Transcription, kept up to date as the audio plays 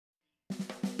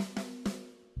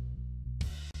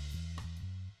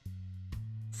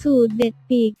สูตรเด็ด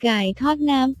ปีกไก่ทอด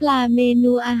น้ำปลาเม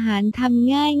นูอาหารท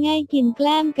ำง่ายง่ายกินแก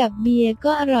ล้มกับเบียร์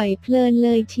ก็อร่อยเพลินเล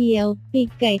ยเชียวปีก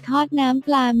ไก่ทอดน้ำป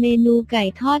ลาเมนูไก่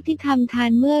ทอดที่ทำทา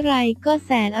นเมื่อไรก็แ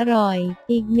สนอร่อย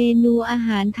อีกเมนูอาห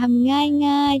ารทำ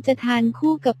ง่ายๆจะทาน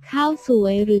คู่กับข้าวสว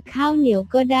ยหรือข้าวเหนียว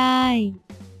ก็ได้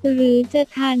หรือจะ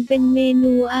ทานเป็นเม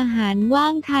นูอาหารว่า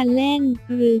งทานเล่น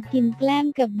หรือกินแกล้ม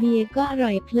กับเบียร์ก็อร่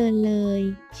อยเพลินเลย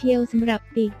เชียวสำหรับ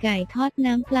ปีกไก่ทอด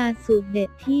น้ำปลาสูตรเด็ด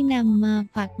ที่นำมา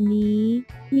ฝากนี้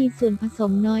มีส่วนผส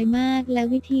มน้อยมากและ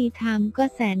วิธีทำก็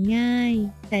แสนง่าย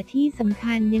แต่ที่สำ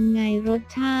คัญยังไงรส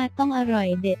ชาติต้องอร่อย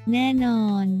เด็ดแน่นอ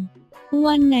น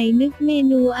วันไหนนึกเม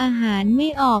นูอาหารไม่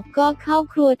ออกก็เข้า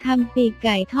ครัวทำปีกไ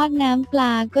ก่ทอดน้ำปล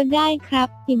าก็ได้ครับ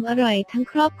อิ่มอร่อยทั้ง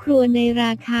ครอบครัวในร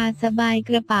าคาสบาย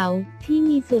กระเป๋าที่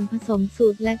มีส่วนผสมสู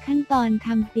ตรและขั้นตอนท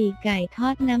ำปีกไก่ทอ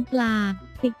ดน้ำปลา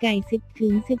ปีกไก่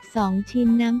 10-12 ชิ้น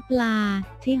น้ำปลา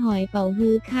ที่หอยเป๋า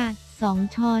ฮื้อค่ะ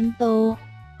2 ช้อนโต๊ะ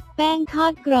แป้งทอ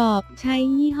ดกรอบใช้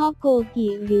ยี่ห้อโกกิ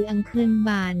หรืออังเคิล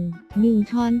บัน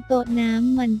1 ช้อนโต๊ะน้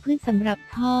ำมันพืชสำหรับ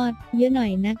ทอดเยอะหน่อ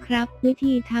ยนะครับวิ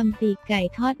ธีทำปีกไก่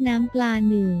ทอดน้ำปลา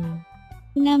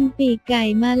1นำปีกไก่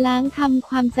มาล้างทำค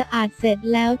วามสะอาดเสร็จ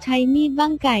แล้วใช้มีดบั้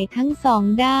งไก่ทั้ง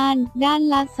2 ด้าน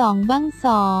ละ2 บั้ง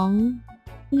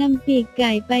นำปีกไ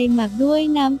ก่ไปหมักด้วย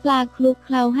น้ำปลาคลุกเค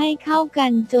ล้าให้เข้ากั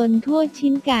นจนทั่ว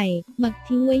ชิ้นไก่หมัก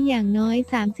ทิ้งไว้อย่างน้อย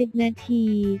30 นาที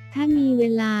ถ้ามีเว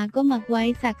ลาก็หมักไว้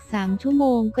สัก3 ชั่วโม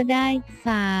งก็ได้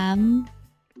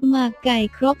3หมักไก่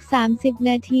ครบ30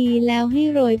 นาทีแล้วให้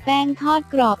โรยแป้งทอด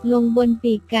กรอบลงบน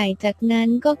ปีกไก่จากนั้น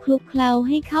ก็คลุกเคล้าใ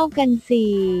ห้เข้ากัน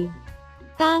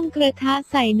ตั้งกระทะ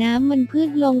ใส่น้ำมันพืช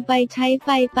ลงไปใช้ไฟ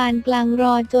ปานกลางร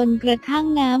อจนกระทั่ง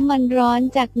น้ำมันร้อน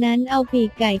จากนั้นเอาปีก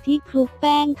ไก่ที่คลุกแ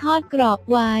ป้งทอดกรอบ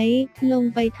ไว้ลง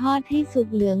ไปทอดให้สุก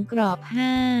เหลืองกรอบ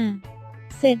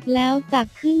เสร็จแล้วตัก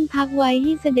ขึ้นพักไว้ใ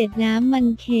ห้เสด็จน้ำมัน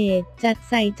เขตจัด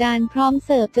ใส่จานพร้อมเ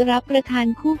สิร์ฟจะรับประทาน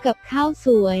คู่กับข้าวส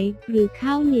วยหรือข้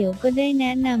าวเหนียวก็ได้แน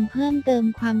ะนำเพิ่มเติม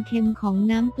ความเค็มของ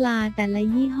น้ำปลาแต่ละ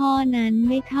ยี่ห้อนั้นไ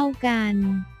ม่เท่ากัน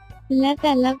และแ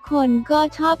ต่ละคนก็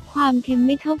ชอบความเค็มไ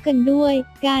ม่เท่ากันด้วย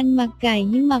การหมักไก่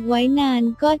ยิ่งหมักไว้นาน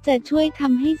ก็จะช่วยท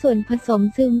ำให้ส่วนผสม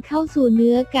ซึมเข้าสู่เ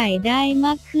นื้อไก่ได้ม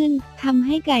ากขึ้นทำใ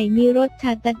ห้ไก่มีรสช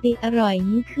าติอร่อย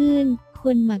ยิ่งขึ้นค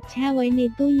วรหมักแช่ไว้ใน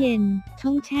ตู้เย็นช่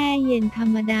องแช่เย็นธร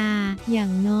รมดาอย่า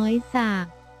งน้อย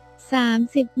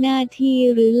30 นาที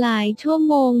หรือหลายชั่ว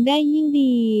โมงได้ยิ่ง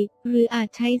ดีหรืออาจ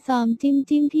ใช้ซอมจิ้ม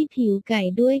ที่ผิวไก่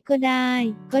ด้วยก็ได้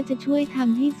ก็จะช่วยท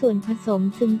ำให้ส่วนผสม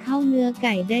ซึมเข้าเนื้อไ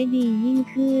ก่ได้ดียิ่ง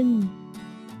ขึ้น